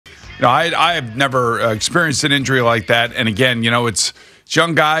I have never experienced an injury like that. And again, it's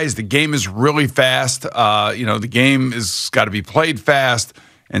young guys. The game is really fast. The game is got to be played fast.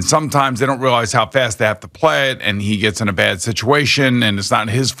 And sometimes they don't realize how fast they have to play it. And he gets in a bad situation, and it's not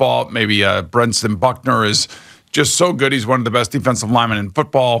his fault. Maybe Brenton Buckner is just so good. He's one of the best defensive linemen in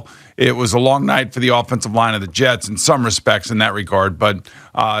football. It was a long night for the offensive line of the Jets in some respects in that regard. But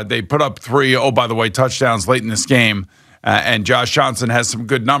they put up 3, by the way, touchdowns late in this game. And Josh Johnson has some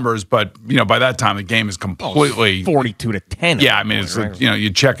good numbers, but by that time the game is completely 42-10. Yeah, I mean, it's right. You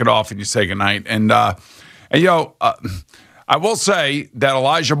check it off and you say goodnight. And I will say that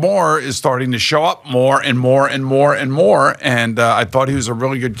Elijah Moore is starting to show up more and more and more and more. And I thought he was a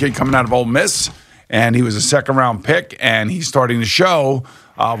really good kid coming out of Ole Miss, and he was a second-round pick, and he's starting to show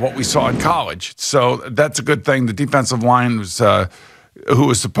what we saw in college. So that's a good thing. The defensive line was. Who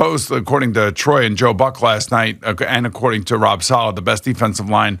was supposed, according to Troy and Joe Buck last night, and according to Rob Saleh, the best defensive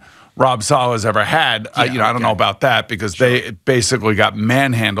line Rob Saleh has ever had. I don't know about that because they basically got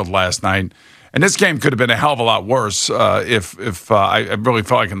manhandled last night. And this game could have been a hell of a lot worse if I really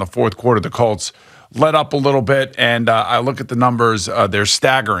felt like in the fourth quarter the Colts let up a little bit. And I look at the numbers, they're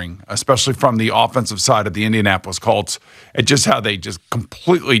staggering, especially from the offensive side of the Indianapolis Colts, and just how they just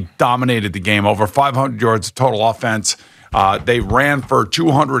completely dominated the game. Over 500 yards of total offense. They ran for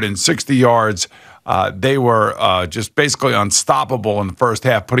 260 yards. They were just basically unstoppable in the first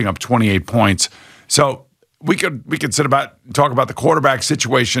half, putting up 28 points. So we could talk about the quarterback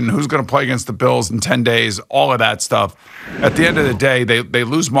situation, who's going to play against the Bills in 10 days, all of that stuff. At the end of the day, they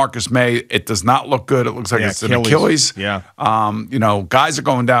lose Marcus May. It does not look good. It looks like it's an Achilles. Yeah. Guys are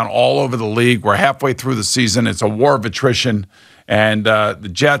going down all over the league. We're halfway through the season. It's a war of attrition. And the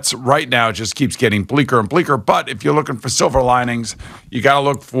Jets right now just keeps getting bleaker and bleaker. But if you're looking for silver linings, you got to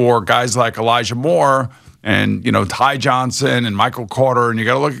look for guys like Elijah Moore and, Ty Johnson and Michael Carter. And you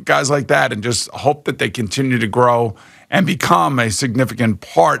got to look at guys like that and just hope that they continue to grow and become a significant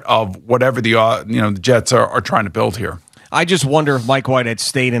part of whatever the Jets are trying to build here. I just wonder if Mike White had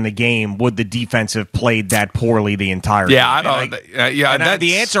stayed in the game, would the defense have played that poorly the entire game? I don't.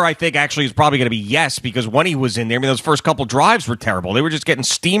 The answer, I think, actually is probably going to be yes, because when he was in there, those first couple drives were terrible. They were just getting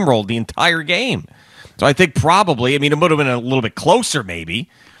steamrolled the entire game. So I think probably, it would have been a little bit closer maybe.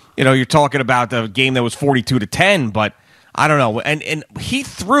 You're talking about the game that was 42-10, but I don't know. And didn't he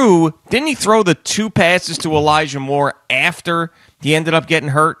throw the 2 passes to Elijah Moore after he ended up getting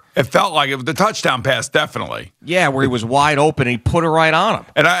hurt? It felt like it was the touchdown pass, definitely. Yeah, where he was wide open and he put it right on him.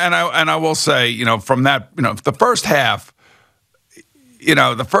 And I will say, from that, the first half,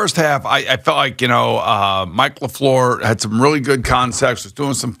 I felt like, Mike LaFleur had some really good concepts, was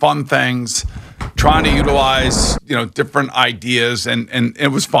doing some fun things, trying to utilize, different ideas, and it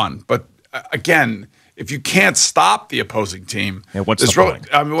was fun. But again, if you can't stop the opposing team, what's the point?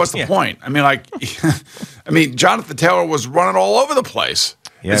 What's the point? Jonathan Taylor was running all over the place.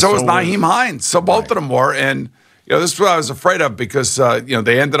 Yeah, and so was Nyheim Hines. So both of them were. And, this is what I was afraid of because,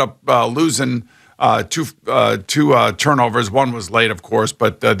 they ended up losing two turnovers. One was late, of course,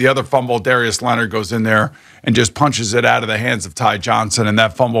 but the other fumble, Darius Leonard goes in there and just punches it out of the hands of Ty Johnson. And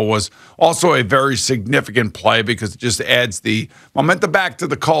that fumble was also a very significant play because it just adds the momentum back to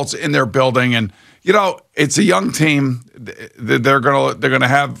the Colts in their building. And, it's a young team. They're gonna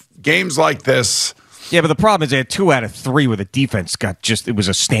have games like this. Yeah, but the problem is they had 2 out of 3 where the defense it was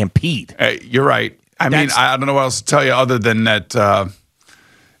a stampede. You're right. I don't know what else to tell you other than that.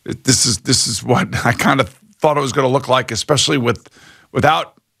 This is what I kind of thought it was going to look like, especially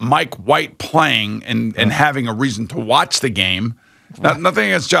without Mike White playing and having a reason to watch the game. Nothing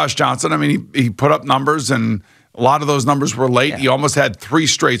against Josh Johnson. He put up numbers, and a lot of those numbers were late. Yeah. He almost had 3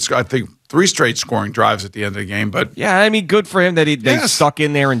 straight scoring drives at the end of the game. But yeah, good for him that they stuck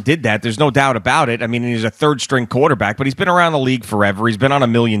in there and did that. There's no doubt about it. He's a third-string quarterback, but he's been around the league forever. He's been on a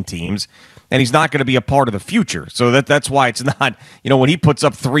million teams, and he's not going to be a part of the future. So that's why it's not, when he puts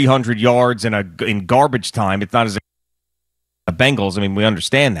up 300 yards in garbage time, it's not as the Bengals. We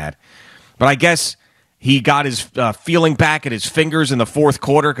understand that. But I guess he got his feeling back at his fingers in the fourth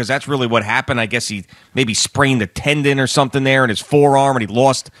quarter because that's really what happened. I guess he maybe sprained a tendon or something there in his forearm, and he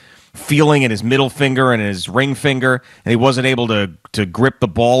lost feeling in his middle finger and his ring finger, and he wasn't able to grip the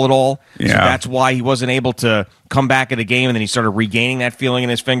ball at all. Yeah. So that's why he wasn't able to come back in the game, and then he started regaining that feeling in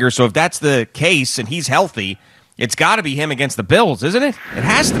his finger. So if that's the case and he's healthy, it's got to be him against the Bills, isn't it? It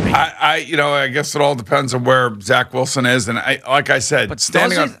has to be. I guess it all depends on where Zach Wilson is, and like I said, but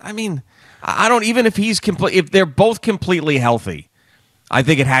I don't even if they're both completely healthy. I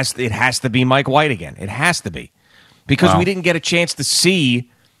think it has to be Mike White again. It has to be because we didn't get a chance to see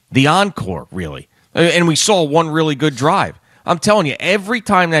the encore, really. And we saw one really good drive. I'm telling you, every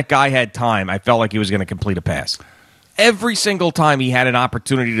time that guy had time, I felt like he was going to complete a pass. Every single time he had an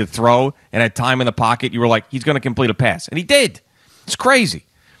opportunity to throw and had time in the pocket, you were like, he's going to complete a pass. And he did. It's crazy.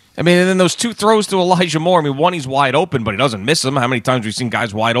 I mean, and then those 2 throws to Elijah Moore, I mean, one, he's wide open, but he doesn't miss them. How many times have we seen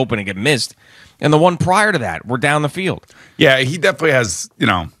guys wide open and get missed? And the one prior to that, we're down the field. Yeah, he definitely has,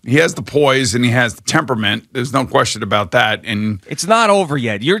 he has the poise and he has the temperament. There's no question about that. And it's not over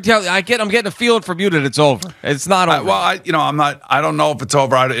yet. I'm getting a feeling from you that it's over. It's not over. I don't know if it's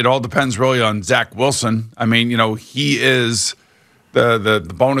over. It all depends really on Zach Wilson. I mean, he is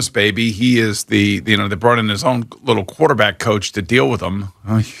the bonus baby. He is they brought in his own little quarterback coach to deal with him.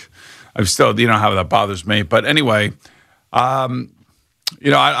 I'm still, how that bothers me. But anyway, I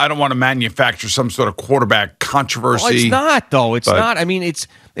don't want to manufacture some sort of quarterback controversy. Well, it's not, though. It's not. I mean,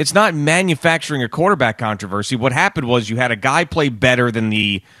 it's not manufacturing a quarterback controversy. What happened was you had a guy play better than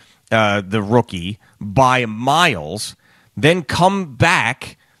the rookie by miles, then come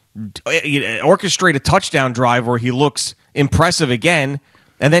back, orchestrate a touchdown drive where he looks impressive again,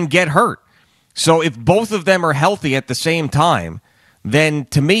 and then get hurt. So if both of them are healthy at the same time, then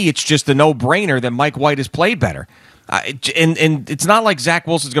to me it's just a no-brainer that Mike White has played better. And it's not like Zach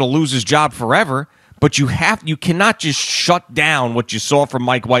Wilson's going to lose his job forever, but you cannot just shut down what you saw from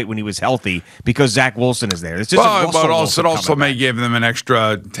Mike White when he was healthy because Zach Wilson is there. It's just but it also may give them an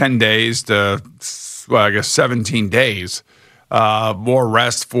extra 10 days to, 17 days more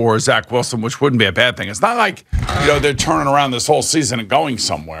rest for Zach Wilson, which wouldn't be a bad thing. It's not like they're turning around this whole season and going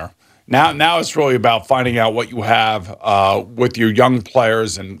somewhere. Now it's really about finding out what you have with your young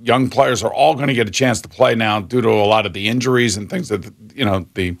players, and young players are all going to get a chance to play now due to a lot of the injuries and things that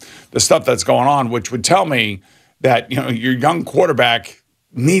the stuff that's going on, which would tell me that your young quarterback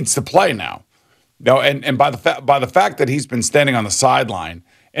needs to play now. And by the fact that he's been standing on the sideline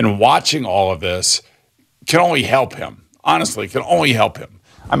and watching all of this can only help him. Honestly, can only help him.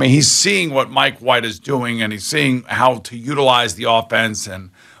 I mean, he's seeing what Mike White is doing, and he's seeing how to utilize the offense. And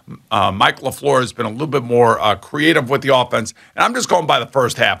Mike LaFleur has been a little bit more creative with the offense. And I'm just going by the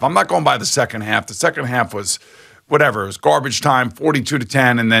first half. I'm not going by the second half. The second half was whatever. It was garbage time,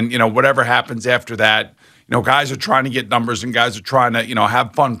 42-10. And then, whatever happens after that, guys are trying to get numbers and guys are trying to,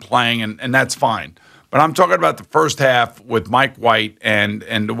 have fun playing, and that's fine. But I'm talking about the first half with Mike White and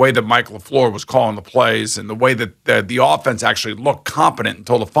the way that Mike LaFleur was calling the plays and the way that the offense actually looked competent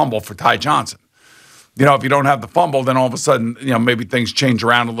until the fumble for Ty Johnson. If you don't have the fumble, then all of a sudden, maybe things change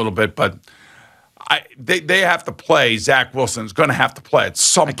around a little bit. But they have to play. Zach Wilson's going to have to play at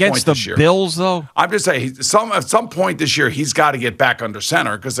some point this year. Against the Bills, though? I'm just saying, at some point this year, he's got to get back under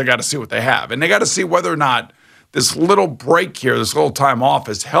center because they got to see what they have. And they got to see whether or not this little break here, this little time off,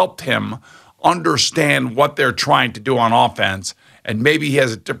 has helped him understand what they're trying to do on offense. And maybe he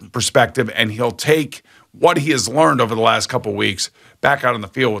has a different perspective, and he'll take what he has learned over the last couple of weeks back out on the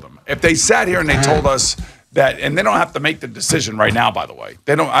field with him. If they sat here and they told us that, and they don't have to make the decision right now, by the way.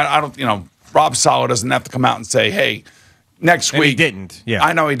 They don't. I don't. Rob Saleh doesn't have to come out and say, "Hey, next week." He didn't. Yeah,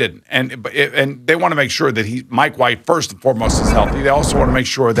 I know he didn't. And they want to make sure that Mike White first and foremost is healthy. They also want to make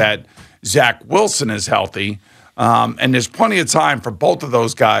sure that Zach Wilson is healthy. And there's plenty of time for both of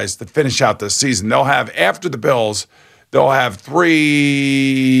those guys to finish out this season. They'll have, after the Bills, they'll have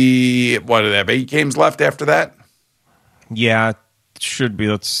 8 games left after that? Yeah, it should be.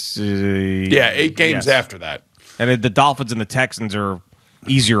 Let's see. Yeah, 8 games after that. And the Dolphins and the Texans are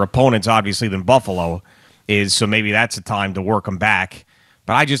easier opponents, obviously, than Buffalo is, so maybe that's a time to work them back.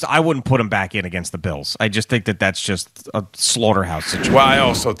 But I wouldn't put him back in against the Bills. I just think that's just a slaughterhouse situation. Well, I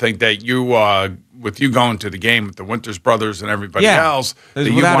also think that with you going to the game with the Winters brothers and everybody else, that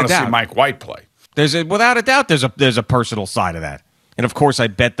you want to see Mike White play. Without a doubt, there's a personal side of that. And, of course, I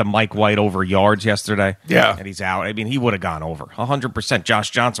bet the Mike White over yards yesterday. Yeah. And he's out. I mean, he would have gone over. 100%. Josh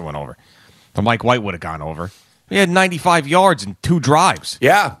Johnson went over. The Mike White would have gone over. He had 95 yards in 2 drives.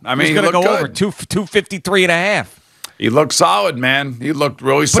 Yeah. I mean, he's going to go over 253 and a half. He looked solid, man. He looked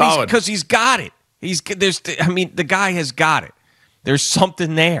really solid. Because he's got it. The guy has got it. There's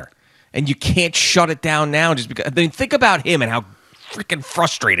something there. And you can't shut it down now just because. I mean, think about him and how freaking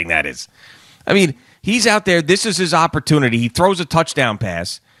frustrating that is. I mean, he's out there. This is his opportunity. He throws a touchdown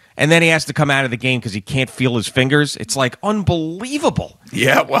pass, and then he has to come out of the game because he can't feel his fingers. It's like unbelievable.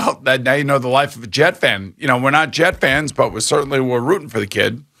 Yeah, well, now you know the life of a Jet fan. We're not Jet fans, but we're rooting for the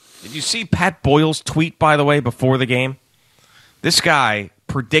kid. Did you see Pat Boyle's tweet, by the way, before the game? This guy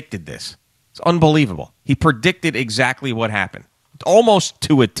predicted this. It's unbelievable. He predicted exactly what happened, almost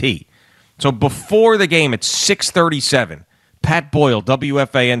to a T. So before the game at 6:37, Pat Boyle,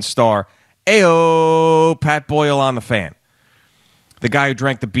 WFAN star, Ayo, Pat Boyle on the fan. The guy who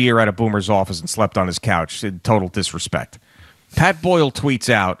drank the beer out of Boomer's office and slept on his couch in total disrespect. Pat Boyle tweets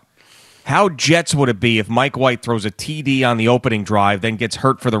out, how Jets would it be if Mike White throws a TD on the opening drive, then gets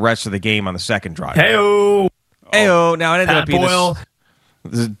hurt for the rest of the game on the second drive? Hey-o. Hey-o. Now, it ended up being Boyle.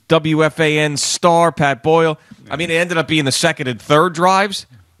 the WFAN star, Pat Boyle. I mean, it ended up being the second and third drives,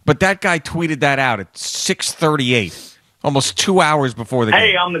 but that guy tweeted that out at 6:38, almost 2 hours before the game.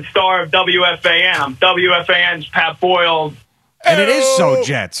 Hey, I'm the star of WFAN. I'm WFAN's Pat Boyle. And it is so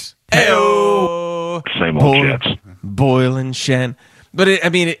Jets. Hey-o. Same old Jets. Boyle and Shen. But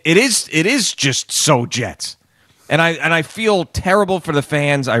it is just so Jets. And I feel terrible for the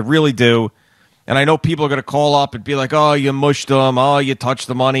fans. I really do. And I know people are going to call up and be like, oh, you mushed them. Oh, you touched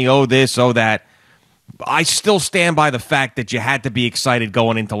the money. Oh, this, oh, that. I still stand by the fact that you had to be excited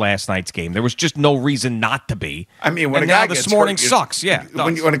going into last night's game. There was just no reason not to be. I mean, when and a guy now gets this morning hurt, sucks. Yeah.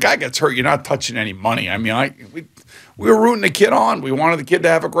 When a guy gets hurt, you're not touching any money. I mean, we were rooting the kid on. We wanted the kid to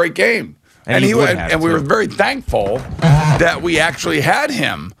have a great game. And we were very thankful that we actually had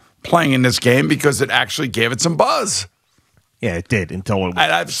him playing in this game because it actually gave it some buzz. Yeah, it did until it.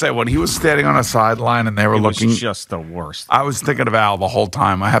 I have to say, when he was standing on a sideline and they were looking, was just the worst. I was thinking of Al the whole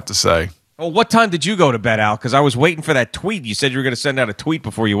time. I have to say. Well, what time did you go to bed, Al? Because I was waiting for that tweet. You said you were going to send out a tweet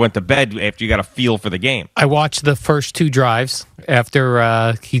before you went to bed after you got a feel for the game. I watched the first two drives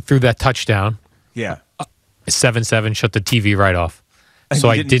after he threw that touchdown. Yeah. 7-7, shut the TV right off. So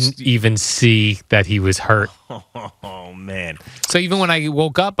I didn't even see that he was hurt. Oh, man. So even when I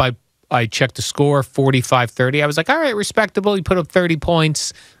woke up, I checked the score, 45-30. I was like, all right, respectable. He put up 30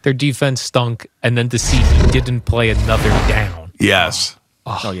 points. Their defense stunk. And then to see he didn't play another down. Yes.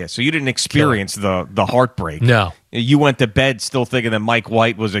 Oh, yeah. So you didn't experience the heartbreak. No. You went to bed still thinking that Mike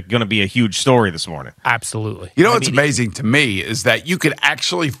White was going to be a huge story this morning. Absolutely. You know what's amazing to me is that you could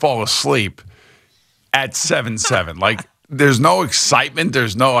actually fall asleep at 7-7. Like, there's no excitement.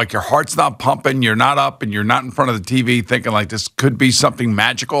 There's no, like, your heart's not pumping. You're not up and you're not in front of the TV thinking, like, this could be something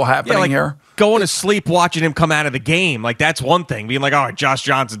magical happening here. Going to sleep watching him come out of the game, like, that's one thing. Being like, all right, Josh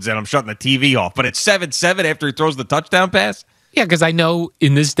Johnson's in. I'm shutting the TV off. But it's 7-7 after he throws the touchdown pass? Yeah, because I know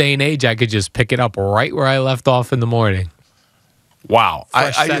in this day and age, I could just pick it up right where I left off in the morning. Wow.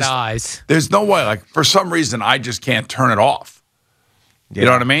 Fresh set of eyes. There's no way. Like, for some reason, I just can't turn it off. Yeah. You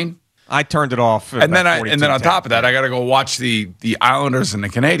know what I mean? I turned it off. And then on top of that, I got to go watch the Islanders and the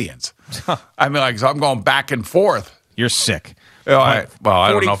Canadians. I mean, like, so I'm going back and forth. You're sick. I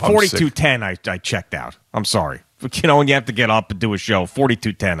don't know if I'm sick. 42-10, I checked out. I'm sorry. You know, when you have to get up and do a show,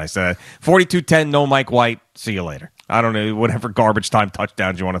 42-10, I said. 42-10, no Mike White, see you later. I don't know, whatever garbage time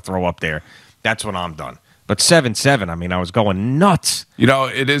touchdowns you want to throw up there. That's when I'm done. But 7-7, I mean, I was going nuts. You know,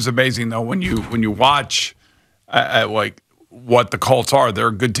 it is amazing, though, when you watch, like, what the Colts are. They're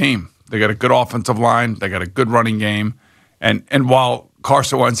a good team. They got a good offensive line. They got a good running game. And while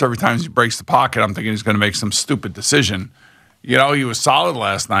Carson Wentz, every time he breaks the pocket, I'm thinking he's going to make some stupid decision. You know, he was solid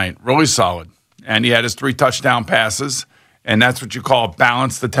last night, really solid. And he had his 3 touchdown passes, and that's what you call a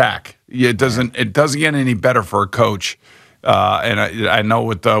balanced attack. It doesn't get any better for a coach. And I know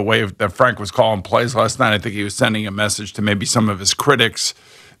with the way that Frank was calling plays last night, I think he was sending a message to maybe some of his critics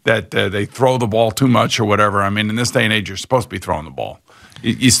that they throw the ball too much or whatever. I mean, in this day and age, you're supposed to be throwing the ball.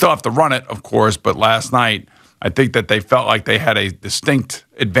 You still have to run it, of course, but last night I think that they felt like they had a distinct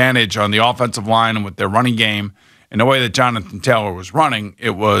advantage on the offensive line and with their running game. And the way that Jonathan Taylor was running,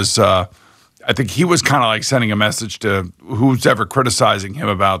 it was I think he was kind of like sending a message to who's ever criticizing him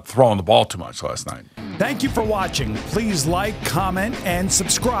about throwing the ball too much last night. Thank you for watching. Please like, comment, and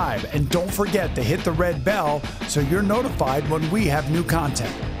subscribe. And don't forget to hit the red bell so you're notified when we have new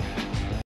content.